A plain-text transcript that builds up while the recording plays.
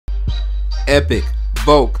Epic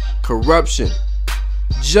Volk Corruption,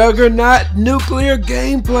 Juggernaut nuclear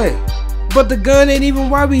gameplay. But the gun ain't even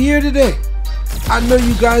why we here today. I know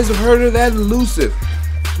you guys have heard of that elusive,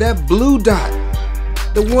 that blue dot,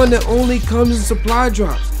 the one that only comes in supply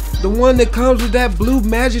drops, the one that comes with that blue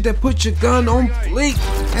magic that puts your gun on fleek,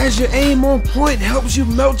 has your aim on point, helps you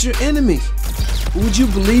melt your enemies. Would you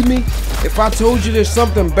believe me if I told you there's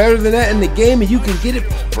something better than that in the game and you can get it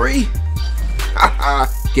for free? Haha,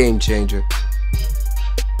 game changer.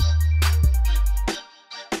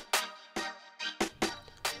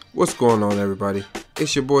 What's going on, everybody?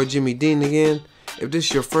 It's your boy Jimmy Dean again. If this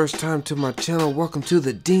is your first time to my channel, welcome to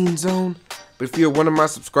the Dean Zone. But if you're one of my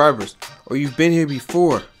subscribers or you've been here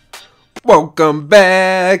before, welcome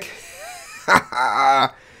back.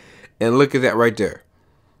 And look at that right there.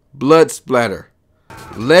 Blood splatter.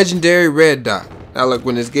 Legendary red dot. Now look,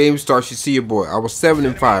 when this game starts, you see your boy. I was 7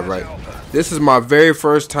 and 5, right? This is my very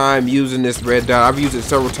first time using this red dot. I've used it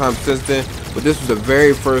several times since then, but this was the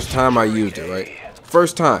very first time I used it, right?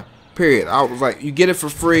 First time, period. I was like, you get it for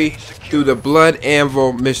free through the Blood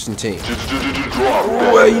Anvil mission team.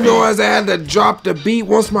 Well, you know, as I had to drop the beat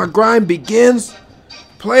once my grind begins.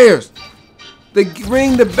 Players,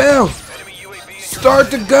 ring the bell.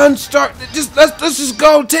 Start the gun. Let's just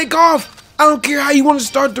go. Take off. I don't care how you want to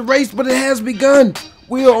start the race, but it has begun.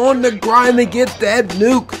 We are on the grind to get that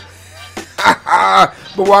nuke.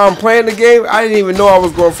 But while I'm playing the game, I didn't even know I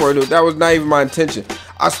was going for a nuke. That was not even my intention.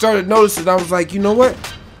 I started noticing, I was like, you know what?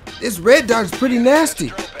 This red dot is pretty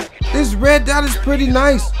nasty. This red dot is pretty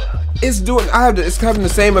nice. It's having the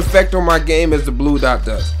same effect on my game as the blue dot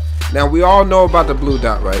does. Now, we all know about the blue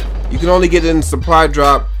dot, right? You can only get it in supply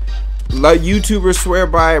drop. YouTubers swear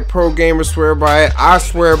by it, pro gamers swear by it, I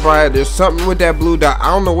swear by it. There's something with that blue dot.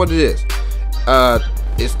 I don't know what it is.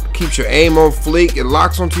 It keeps your aim on fleek. It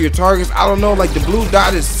locks onto your targets. I don't know. Like, the blue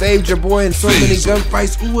dot has saved your boy in so many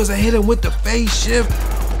gunfights. Ooh, as I hit him with the phase shift.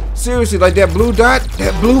 Seriously, like that blue dot,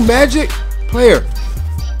 that blue magic player.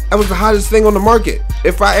 That was the hottest thing on the market.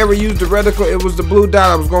 If I ever used the reticle, it was the blue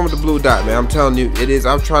dot. I was going with the blue dot, man. I'm telling you, it is.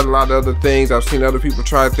 I've tried a lot of other things. I've seen other people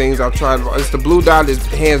try things. It's the blue dot is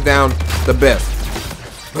hands down the best.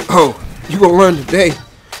 But oh, you gonna learn today.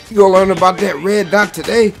 You gonna learn about that red dot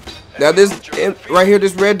today. Now this right here,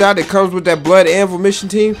 this red dot that comes with that Blood Anvil mission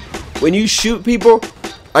team. When you shoot people,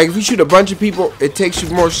 like if you shoot a bunch of people, it takes you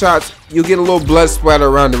more shots. You'll get a little blood splatter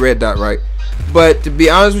around the red dot, right? But to be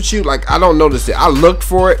honest with you, like, I don't notice it. I looked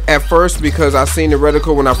for it at first because I seen the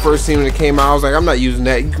reticle when I first seen it came out. I was like, I'm not using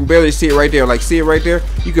that. You can barely see it right there. Like, see it right there?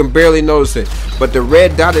 You can barely notice it. But the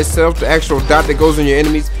red dot itself, the actual dot that goes on your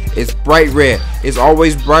enemies, is bright red. It's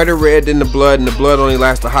always brighter red than the blood, and the blood only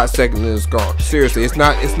lasts a hot second and it's gone. Seriously, it's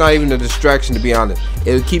not even a distraction, to be honest.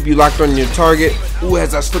 It'll keep you locked on your target. Ooh,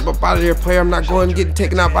 as I slip up out of here, player, I'm not going to get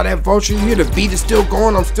taken out by that vulture. You hear the beat is still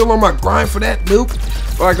going. I'm still on my grind for that nuke.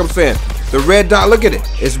 But like I'm saying, the red dot, look at it.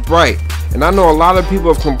 It's bright. And I know a lot of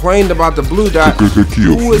people have complained about the blue dot.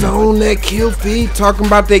 Who is on that kill feed? Talking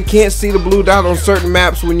about they can't see the blue dot on certain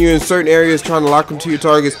maps when you're in certain areas trying to lock them to your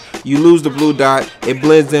targets. You lose the blue dot. It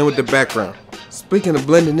blends in with the background. Speaking of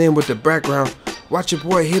blending in with the background, watch your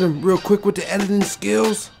boy hit him real quick with the editing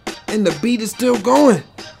skills. And the beat is still going.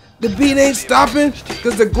 The beat ain't stopping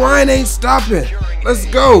because the grind ain't stopping. Let's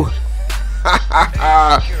go.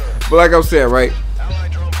 But like I'm saying, right?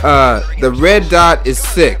 The red dot is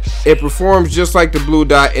sick. It performs just like the blue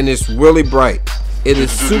dot, and it's really bright. It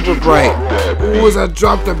is super bright. Ooh, as I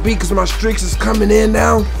drop the beat because my streaks is coming in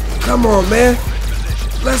now. Come on, man.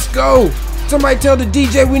 Let's go. Somebody tell the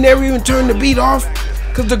DJ we never even turned the beat off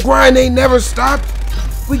because the grind ain't never stopped.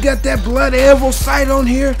 We got that Blood Anvil sight on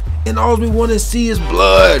here, and all we want to see is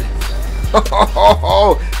blood.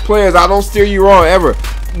 Players, I don't steer you wrong ever.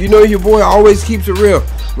 You know your boy always keeps it real.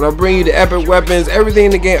 When I bring you the epic weapons, everything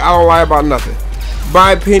in the game, I don't lie about nothing.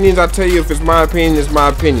 My opinions, I tell you, if it's my opinion, it's my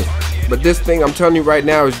opinion. But this thing, I'm telling you right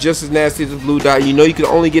now, is just as nasty as the blue dot. You know you can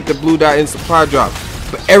only get the blue dot in supply drop.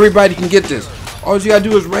 But everybody can get this. All you gotta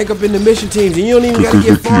do is rank up in the mission teams, and you don't even gotta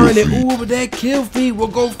get far in it. Ooh, but that kill feed will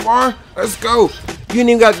go far. Let's go. You ain't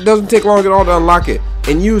even got, it doesn't take long at all to unlock it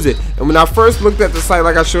and use it. And when I first looked at the site,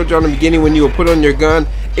 like I showed you in the beginning, when you will put on your gun,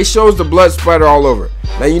 it shows the blood splatter all over.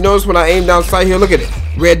 Now you notice when I aim down sight here, look at it.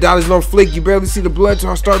 Red dot is on flick. You barely see the blood till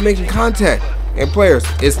I start making contact. And players,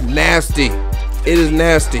 it's nasty. It is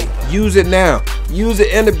nasty. Use it now. Use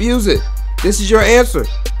it and abuse it. This is your answer.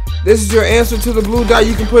 This is your answer to the blue dot.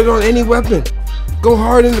 You can put it on any weapon. Go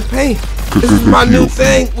hard in the paint. This is my new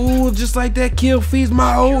thing. Ooh, just like that kill feeds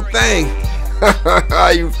my old thing.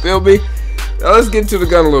 You feel me? Now let's get into the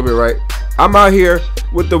gun a little bit, right? I'm out here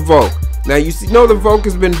with the Volk. Now you know the Volk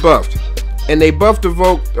has been buffed. and they buffed the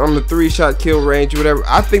Volk on the 3-shot kill range or whatever.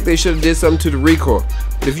 I think they should have did something to the recoil.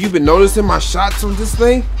 But if you've been noticing my shots on this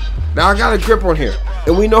thing, now I got a grip on here.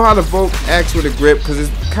 And we know how the Volk acts with a grip because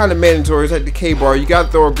it's kind of mandatory. It's like the K-bar. You got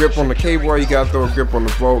to throw a grip on the K-bar. You got to throw a grip on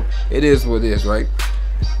the Volk. It is what it is, right?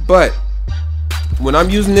 But when I'm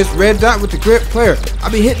using this red dot with the grip, player, I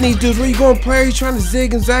be hitting these dudes. Where you going, player? You trying to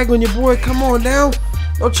zig and zag on your boy? Come on down.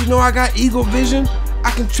 Don't you know I got eagle vision?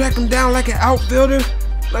 I can track him down like an outfielder.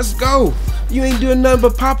 Let's go. You ain't doing nothing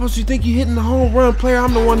but pop-ups. You think you hitting the home run, player?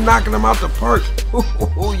 I'm the one knocking them out the park.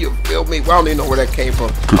 You feel me? Well, I don't even know where that came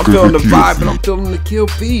from. I'm feeling the vibe, and I'm feeling the kill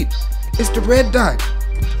feed. It's the red dot.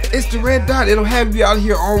 It's the red dot. It'll have you out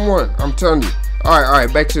here on one. I'm telling you. All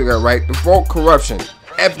right. Back to that, right? The Volk Corruption.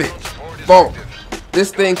 Epic Volk.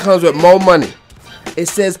 This thing comes with more money. It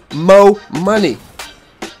says more money.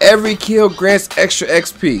 Every kill grants extra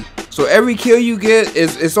XP. So every kill you get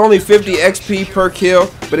it's only 50 XP per kill,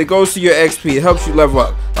 but it goes to your XP. It helps you level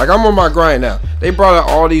up. Like I'm on my grind now. They brought out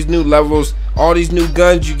all these new levels, all these new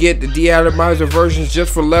guns you get, the de-atomizer versions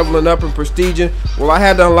just for leveling up and prestiging. Well, I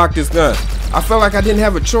had to unlock this gun. I felt like I didn't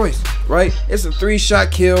have a choice, right? It's a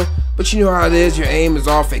 3-shot kill, but you know how it is. Your aim is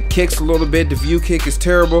off. It kicks a little bit. The view kick is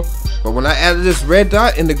terrible. But when I added this red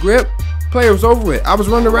dot in the grip, player was over it. I was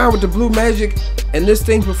running around with the blue magic, and this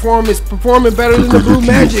thing performing better than the blue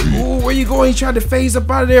magic. Ooh, where you going? You tried to phase up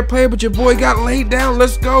out of there, player, but your boy got laid down.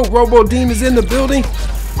 Let's go. Robo Dean is in the building.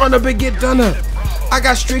 Run up and get done up. I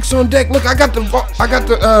got streaks on deck. Look, I got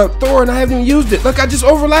the Thor, and I haven't even used it. Look, I just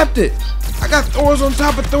overlapped it. I got Thors on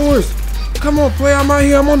top of Thors. Come on, player. I'm out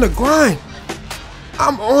here. I'm on the grind.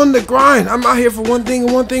 I'm on the grind. I'm out here for one thing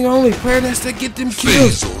and one thing only. Player, that's to get them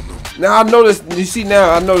kills. Now I notice, you see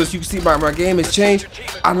now, I notice, you can see my game has changed.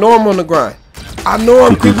 I know I'm on the grind. I know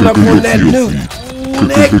I'm creeping up on that nuke. Ooh,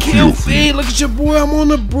 that kill feed. Look at your boy, I'm on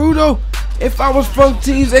the Bruto. If I was Funk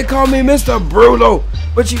Tees, they call me Mr. Bruto.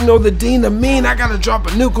 But you know the Dean of Mean, I gotta drop a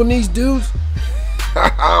nuke on these dudes.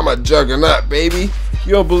 I'm a juggernaut, baby.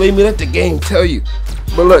 You don't believe me, let the game tell you.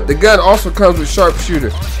 But look, the gun also comes with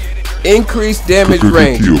sharpshooter. Increased damage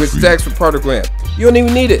range with stacks for particle amp. You don't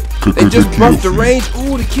even need it. They just buffed the range.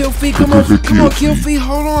 Ooh, the kill feed. Come on, kill feed.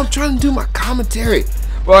 Hold on, I'm trying to do my commentary.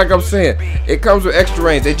 But like I'm saying, it comes with extra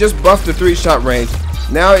range. They just buffed the 3-shot range.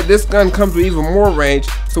 Now this gun comes with even more range.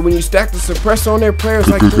 So when you stack the suppressor on their players,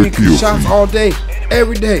 like 3 shots all day,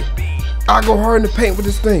 every day. I go hard in the paint with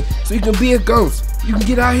this thing. So you can be a ghost. You can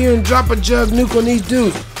get out here and drop a jug nuke on these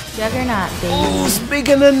dudes. Juggernaut, baby. Ooh,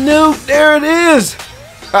 speaking of nuke, there it is.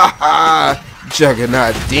 Haha,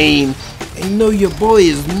 Juggernaut Dean. And you know your boy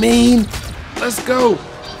is mean. Let's go.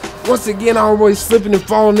 Once again, I'm always slipping and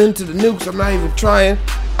falling into the nukes. I'm not even trying.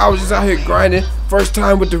 I was just out here grinding. First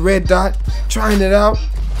time with the red dot, trying it out.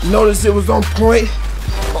 Noticed it was on point.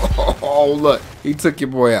 Oh, look, he took your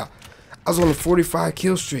boy out. I was on a 45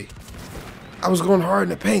 kill streak. I was going hard in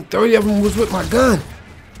the paint. 30 of them was with my gun.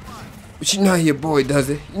 But you know how your boy does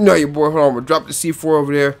it. You know how your boy, hold on, I'm gonna drop the C4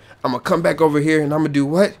 over there. I'm gonna come back over here and I'm gonna do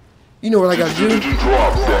what? You know what I gotta do?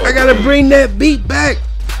 I gotta bring that beat back.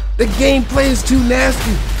 The gameplay is too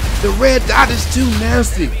nasty. The red dot is too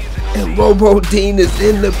nasty. And Robo Dean is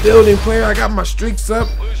in the building, player. I got my streaks up.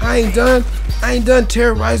 I ain't done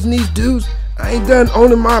terrorizing these dudes. I ain't done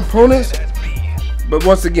owning my opponents. But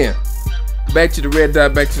once again, back to the red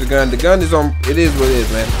dot, back to the gun. The gun is on, it is what it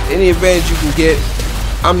is, man. Any advantage you can get,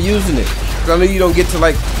 I'm using it. Cause I know you don't get to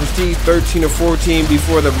like prestige 13 or 14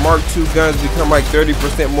 before the Mark II guns become like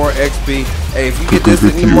 30% more XP. Hey, if you get this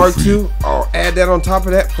in the Mark II, I'll add that on top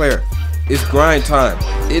of that, player. It's grind time.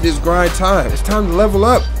 It is grind time. It's time to level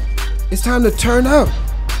up. It's time to turn up.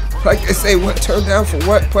 Like they say, what turn down for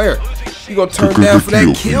what, player? You gonna turn down for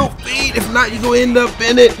that kill feed. If not, you gonna end up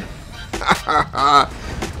in it.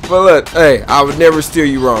 But look, hey, I would never steer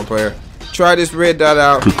you wrong, player. Try this red dot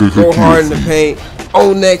out. Go hard in the paint.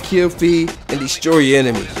 Own that kill feed and destroy your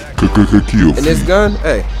enemies. And this gun,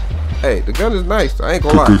 hey, the gun is nice. I ain't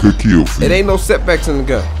gonna lie. It ain't no setbacks in the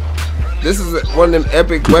gun. This is one of them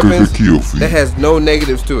epic weapons that has no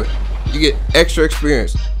negatives to it. You get extra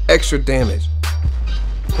experience, extra damage.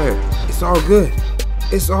 Player, it's all good.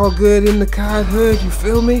 It's all good in the COD hood, you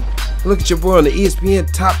feel me? Look at your boy on the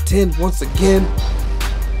ESPN top 10 once again.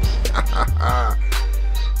 I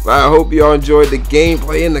hope y'all enjoyed the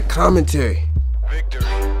gameplay and the commentary.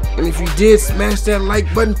 And if you did, smash that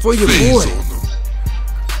like button for your boy.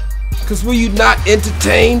 Cause were you not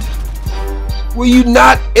entertained? Were you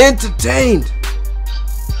not entertained?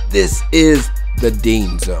 This is the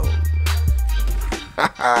Dean Zone.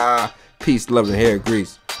 Peace, love, and hair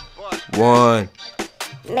grease. One.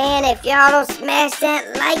 Man, if y'all don't smash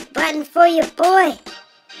that like button for your boy.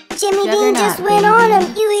 Jimmy Dean just went on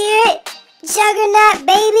him. You hear it? Juggernaut,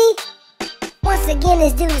 baby! Once again,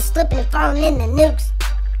 this dude is slipping and falling in the nukes.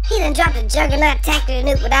 He done dropped a Juggernaut tactical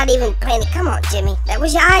nuke without even playing it. Come on, Jimmy.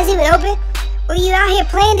 Was your eyes even open? Were you out here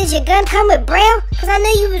playing? Did your gun come with braille? Cause I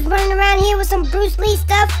know you was running around here with some Bruce Lee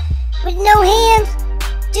stuff with no hands.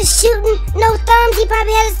 Just shooting, no thumbs. He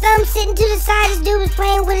probably had his thumb sitting to the side. This dude was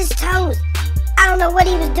playing with his toes. I don't know what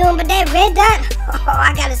he was doing, but that red dot, oh,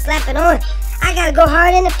 I gotta slap it on. I gotta go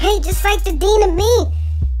hard in the paint, just like the Dean of me.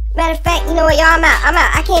 Matter of fact, you know what, y'all? I'm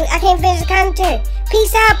out. I can't finish the commentary.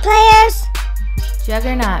 Peace out, players.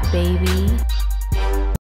 Juggernaut, baby.